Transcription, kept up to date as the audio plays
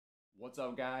What's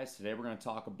up, guys? Today we're going to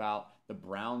talk about the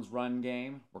Browns' run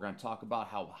game. We're going to talk about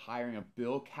how hiring of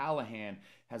Bill Callahan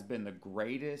has been the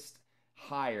greatest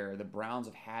hire the Browns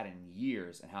have had in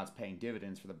years and how it's paying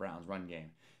dividends for the Browns' run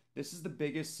game. This is the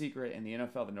biggest secret in the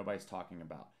NFL that nobody's talking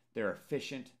about. They're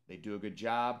efficient, they do a good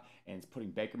job, and it's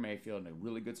putting Baker Mayfield in a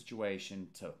really good situation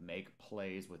to make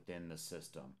plays within the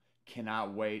system.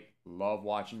 Cannot wait. Love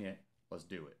watching it. Let's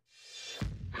do it.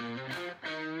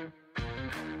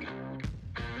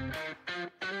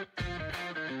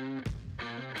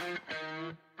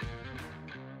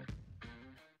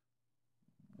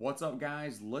 What's up,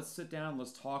 guys? Let's sit down.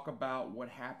 Let's talk about what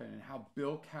happened and how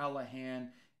Bill Callahan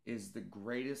is the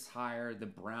greatest hire the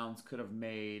Browns could have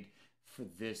made for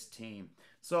this team.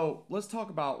 So let's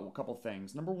talk about a couple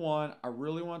things. Number one, I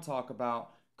really want to talk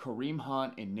about Kareem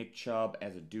Hunt and Nick Chubb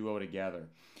as a duo together.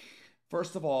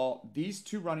 First of all, these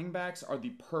two running backs are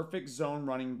the perfect zone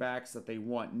running backs that they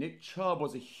want. Nick Chubb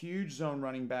was a huge zone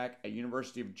running back at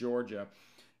University of Georgia.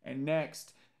 And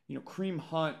next, Kareem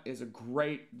Hunt is a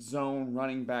great zone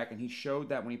running back, and he showed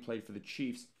that when he played for the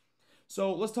Chiefs.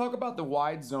 So let's talk about the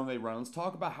wide zone they run. Let's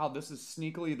talk about how this is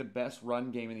sneakily the best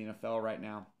run game in the NFL right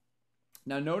now.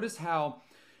 Now notice how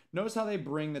they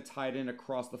bring the tight end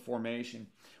across the formation.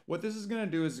 What this is going to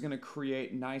do is going to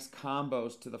create nice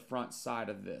combos to the front side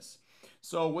of this.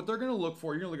 So what they're going to look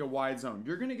for, you're going to look at wide zone.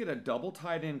 You're going to get a double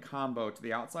tight end combo to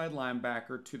the outside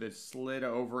linebacker to the slid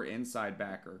over inside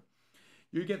backer.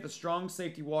 You get the strong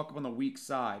safety walk up on the weak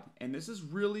side. And this is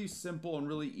really simple and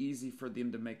really easy for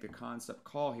them to make the concept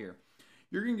call here.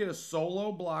 You're going to get a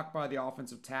solo block by the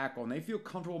offensive tackle. And they feel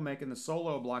comfortable making the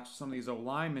solo blocks with some of these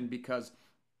O-linemen because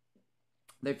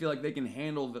they feel like they can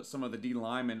handle some of the D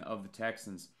linemen of the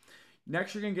Texans.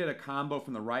 Next, you're going to get a combo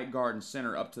from the right guard and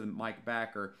center up to the Mike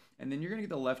backer. And then you're going to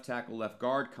get the left tackle, left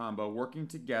guard combo working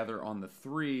together on the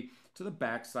 3 to the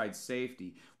backside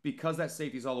safety. Because that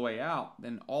safety is all the way out,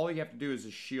 then all you have to do is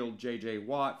just shield J.J.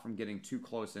 Watt from getting too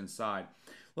close inside.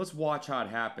 Let's watch how it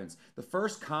happens. The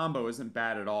first combo isn't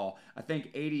bad at all. I think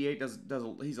 88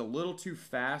 he's a little too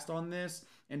fast on this.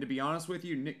 And to be honest with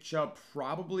you, Nick Chubb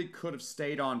probably could have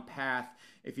stayed on path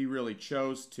if he really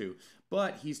chose to.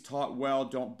 But he's taught well,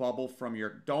 don't bubble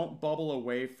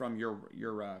away from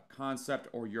your concept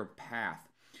or your path.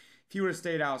 If he would have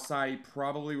stayed outside, he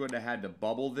probably would have had to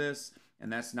bubble this,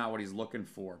 and that's not what he's looking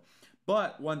for.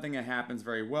 But one thing that happens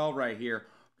very well right here,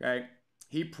 okay,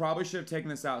 he probably should have taken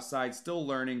this outside, still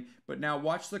learning, but now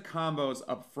watch the combos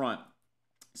up front.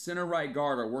 Center right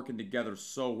guard are working together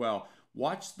so well.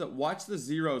 Watch the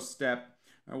zero step.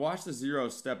 Watch the zero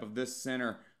step of this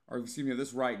center, or excuse me,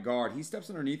 this right guard. He steps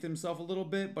underneath himself a little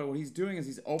bit, but what he's doing is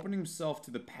he's opening himself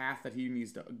to the path that he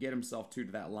needs to get himself to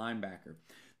that linebacker.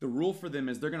 The rule for them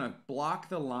is they're going to block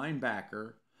the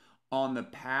linebacker on the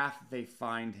path they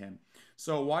find him.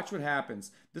 So watch what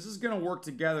happens. This is going to work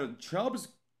together. Chubb's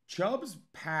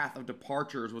path of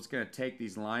departure is what's going to take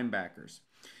these linebackers.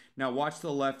 Now watch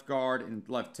the left guard and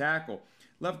left tackle.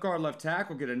 Left guard, left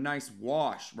tackle get a nice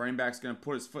wash. Running back's going to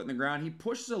put his foot in the ground. He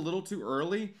pushes a little too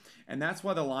early, and that's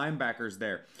why the linebacker's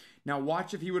there. Now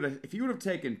watch if he would have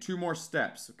taken 2 more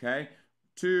steps, okay?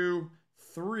 2,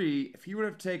 3. If he would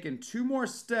have taken 2 more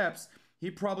steps, he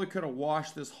probably could have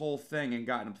washed this whole thing and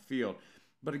gotten up the field.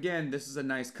 But again, this is a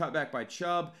nice cutback by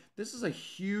Chubb. This is a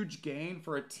huge gain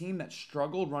for a team that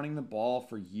struggled running the ball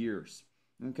for years.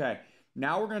 Okay,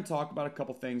 now we're going to talk about a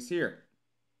couple things here.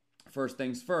 First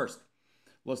things first.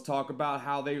 Let's talk about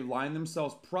how they line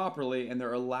themselves properly and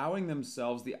they're allowing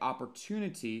themselves the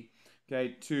opportunity,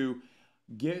 okay, to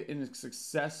get in a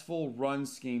successful run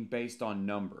scheme based on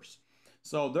numbers.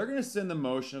 So they're going to send the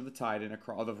motion of the tight end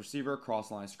across the receiver across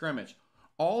the line of scrimmage.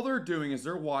 All they're doing is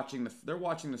they're watching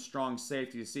the strong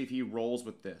safety to see if he rolls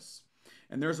with this.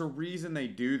 And there's a reason they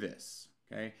do this,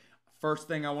 okay? First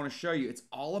thing I want to show you, it's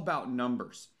all about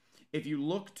numbers. If you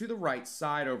look to the right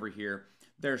side over here,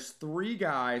 there's 3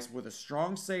 guys with a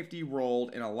strong safety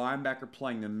rolled and a linebacker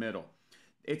playing the middle.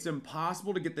 It's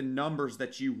impossible to get the numbers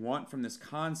that you want from this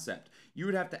concept. You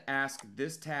would have to ask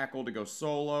this tackle to go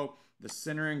solo, the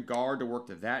center and guard to work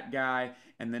to that guy,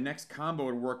 and the next combo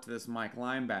would work to this Mike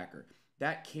linebacker.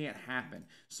 That can't happen.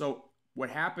 So what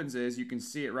happens is, you can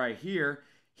see it right here,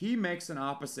 he makes an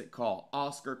opposite call,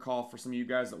 Oscar call for some of you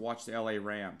guys that watch the LA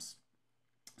Rams.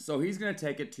 So he's going to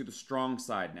take it to the strong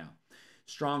side now.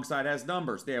 Strong side has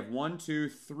numbers. They have 1, 2,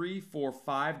 3, 4,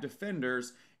 5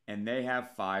 defenders, and they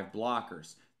have 5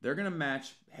 blockers. They're going to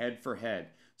match head for head.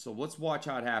 So let's watch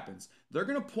how it happens. They're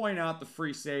going to point out the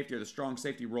free safety or the strong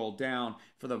safety roll down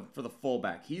for the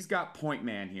fullback. He's got point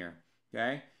man here.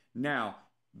 Okay. Now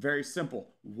Very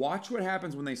simple. Watch what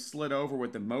happens when they slid over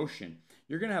with the motion.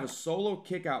 You're going to have a solo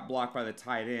kick out block by the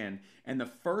tight end, and the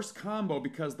first combo,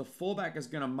 because the fullback is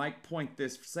going to Mike point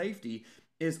this safety,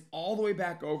 is all the way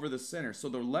back over the center. So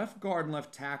the left guard and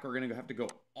left tackle are going to have to go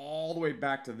all the way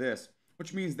back to this,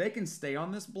 which means they can stay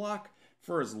on this block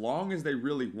for as long as they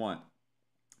really want.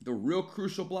 The real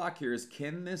crucial block here is,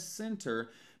 can this center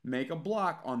make a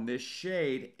block on this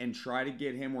shade and try to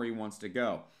get him where he wants to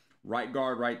go? Right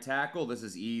guard, right tackle, this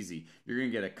is easy. You're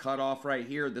going to get a cutoff right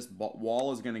here. This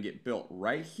wall is going to get built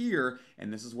right here,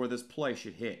 and this is where this play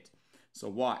should hit. So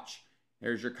watch.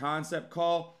 There's your concept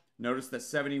call. Notice that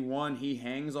 71, he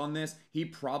hangs on this. He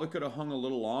probably could have hung a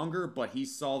little longer, but he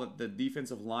saw that the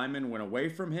defensive lineman went away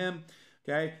from him.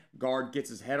 Okay, guard gets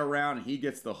his head around, and he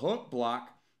gets the hook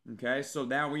block. Okay, so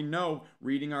now we know,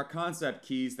 reading our concept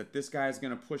keys, that this guy is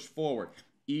going to push forward.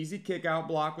 Easy kick out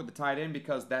block with the tight end,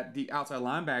 because that outside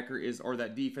linebacker is, or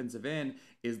that defensive end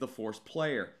is, the forced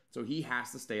player. So he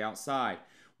has to stay outside.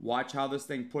 Watch how this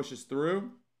thing pushes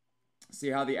through. See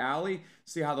how the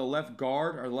see how the left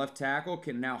guard or left tackle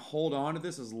can now hold on to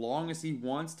this as long as he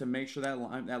wants to make sure that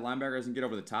linebacker doesn't get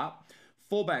over the top.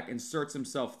 Fullback inserts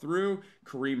himself through.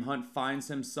 Kareem Hunt finds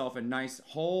himself a nice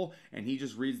hole, and he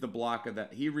just reads the block of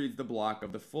that. He reads the block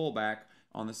of the fullback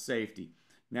on the safety.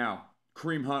 Now,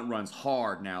 Kareem Hunt runs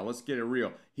hard now. Let's get it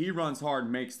real. He runs hard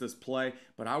and makes this play,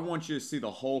 but I want you to see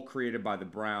the hole created by the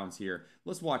Browns here.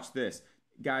 Let's watch this.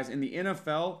 Guys, in the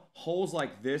NFL, holes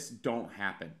like this don't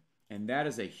happen. And that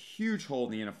is a huge hole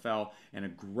in the NFL, and a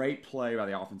great play by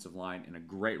the offensive line, and a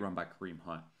great run by Kareem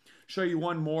Hunt. Show you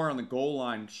one more on the goal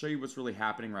line, show you what's really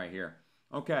happening right here.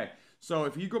 Okay, so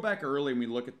if you go back early and we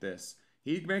look at this,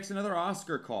 he makes another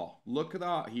Oscar call. Look at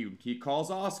that. He calls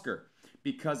Oscar,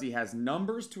 because he has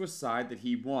numbers to a side that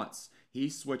he wants. He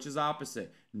switches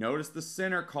opposite. Notice the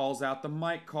center calls out the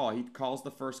Mike call. He calls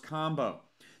the first combo.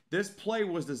 This play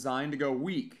was designed to go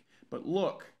weak, but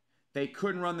look, they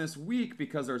couldn't run this weak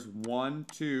because there's 1,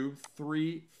 2,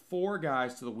 3, 4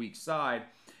 guys to the weak side,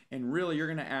 and really you're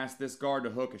going to ask this guard to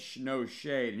hook a nose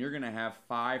shade, and you're going to have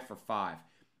 5 for 5.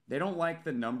 They don't like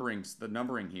the numbering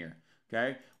here,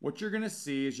 okay? What you're going to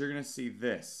see is, you're going to see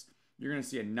this. You're going to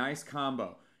see a nice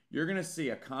combo. You're going to see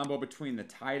a combo between the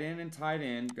tight end and tight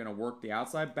end, going to work the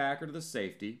outside backer to the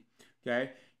safety,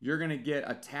 okay? You're going to get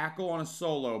a tackle on a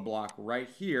solo block right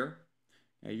here.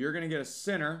 Okay? You're going to get a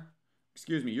center,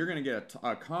 you're going to get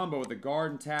a combo with the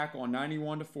guard and tackle on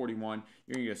 91 to 41.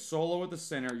 You're going to get a solo with the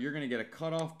center. You're going to get a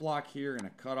cutoff block here and a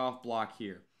cutoff block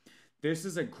here. This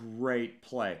is a great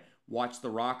play. Watch the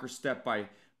rocker step by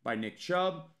Nick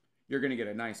Chubb. You're going to get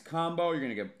a nice combo. You're going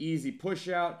to get an easy push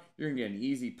out. You're going to get an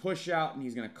easy push out, and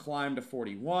he's going to climb to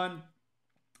 41.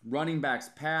 Running back's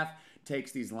path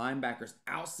takes these linebackers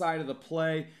outside of the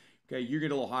play. Okay, you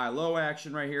get a little high-low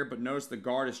action right here, but notice the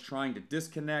guard is trying to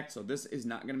disconnect, so this is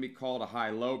not going to be called a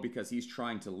high-low because he's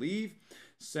trying to leave.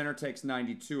 Center takes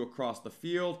 92 across the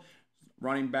field.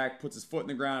 Running back puts his foot in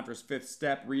the ground after his 5th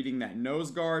step, reading that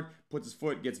nose guard, puts his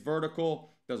foot, gets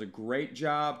vertical, does a great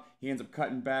job. He ends up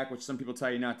cutting back, which some people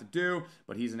tell you not to do,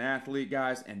 but he's an athlete,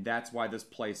 guys, and that's why this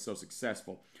play is so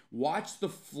successful. Watch the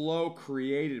flow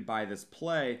created by this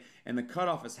play, and the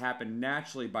cutoff has happened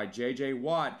naturally by J.J.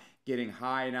 Watt getting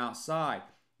high and outside.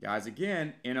 Guys,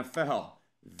 again, NFL,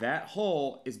 that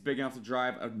hole is big enough to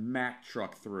drive a Mack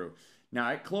truck through. Now,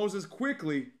 it closes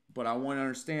quickly, but I want to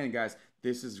understand, guys,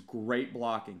 this is great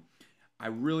blocking. I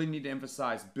really need to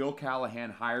emphasize Bill Callahan,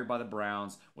 hired by the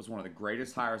Browns, was one of the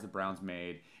greatest hires the Browns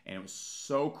made, and it was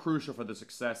so crucial for the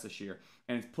success this year.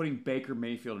 And it's putting Baker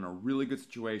Mayfield in a really good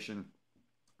situation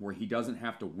where he doesn't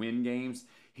have to win games.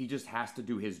 He just has to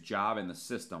do his job in the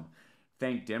system.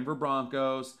 Think Denver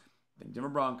Broncos,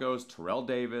 Terrell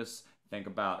Davis. Think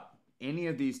about any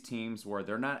of these teams where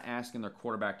they're not asking their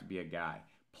quarterback to be a guy.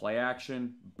 Play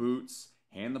action, boots,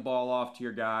 hand the ball off to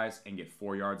your guys, and get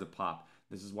 4 yards a pop.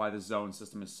 This is why the zone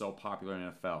system is so popular in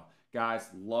NFL. Guys,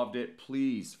 loved it.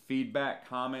 Please, feedback,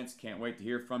 comments. Can't wait to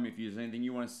hear from you. If there's anything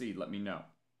you want to see, let me know.